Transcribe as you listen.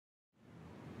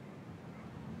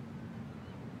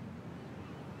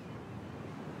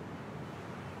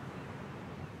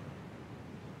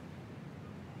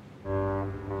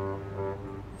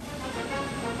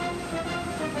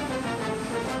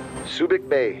Subic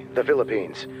Bay, the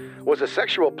Philippines, was a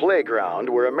sexual playground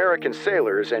where American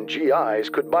sailors and GIs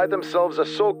could buy themselves a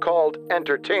so-called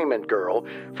entertainment girl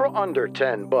for under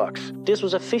 $10. This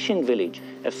was a fishing village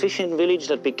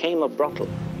that became a brothel.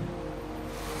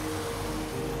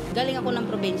 Galing ako ng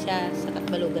probinsya sa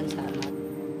Katbalogan, Samar.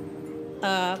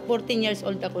 14 years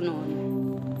old ako noon.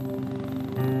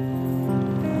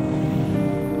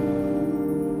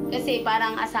 Kasi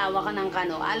parang asawa ka ng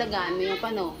kano, alagaan mo yung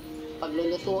kano.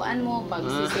 Paglulutuan mo,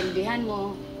 pagsisilbihan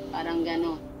mo, parang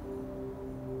gano'n.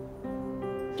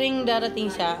 Tuwing darating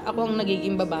siya, ako ang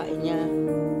nagiging babae niya.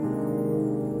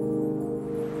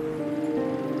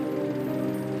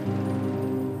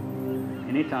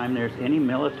 Anytime there's any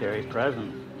military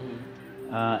presence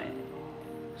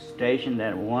stationed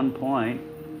at one point,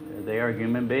 they are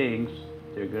human beings.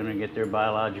 They're going to get their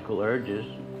biological urges.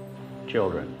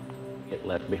 Children get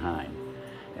left behind.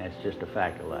 That's just a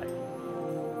fact of life.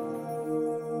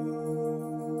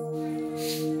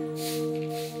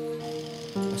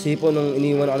 Kasi po nung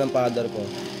iniwan ako ng father ko,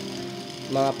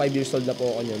 mga 5 years old na po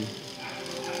ako niyan.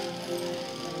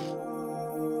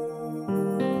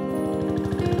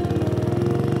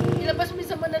 Ilabas mo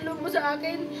sa manalong mo sa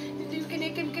akin, hindi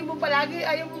kinikimkim mo palagi,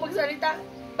 ayaw mo magsalita.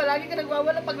 Palagi ka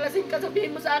nagwawala, paglasing ka,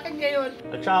 sabihin mo sa akin ngayon.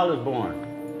 A child is born,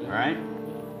 all right?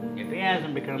 If he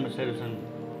hasn't become a citizen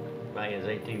by his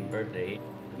 18th birthday,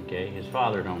 okay, his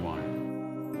father don't want it.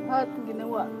 At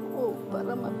ginawa ko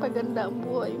para mapaganda ang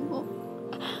buhay mo.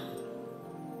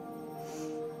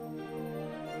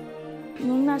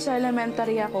 Nung nasa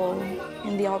elementary ako,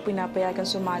 hindi ako pinapayagan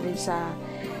sumali sa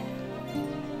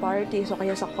parties o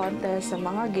kaya sa contest, sa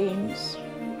mga games.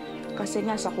 Kasi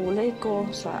nga sa kulay ko,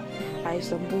 sa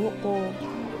ayos ng buhok ko.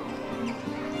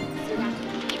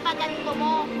 Ipaganto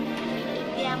mo.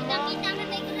 Ipiyan mo. Nakita ka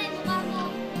na yung mukha mo.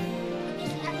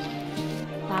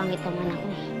 Pangit naman ako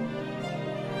eh.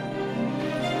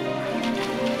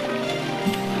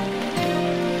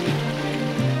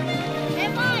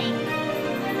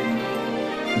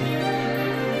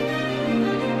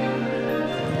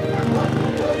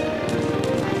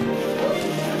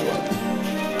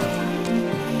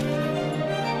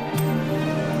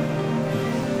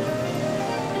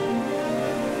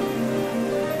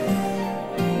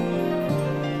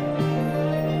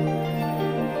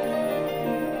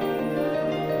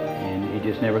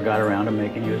 Never got around to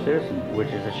making you a citizen,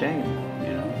 which is a shame,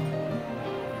 you know.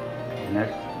 And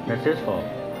that's his fault.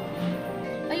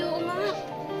 Ay, oo nga.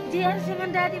 Diyan si ng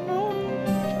daddy mo.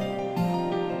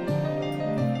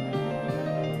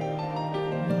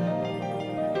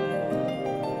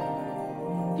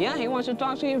 Yeah, he wants to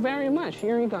talk to you very much.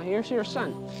 Here you go. Here's your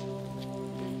son.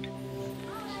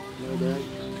 No, Dad.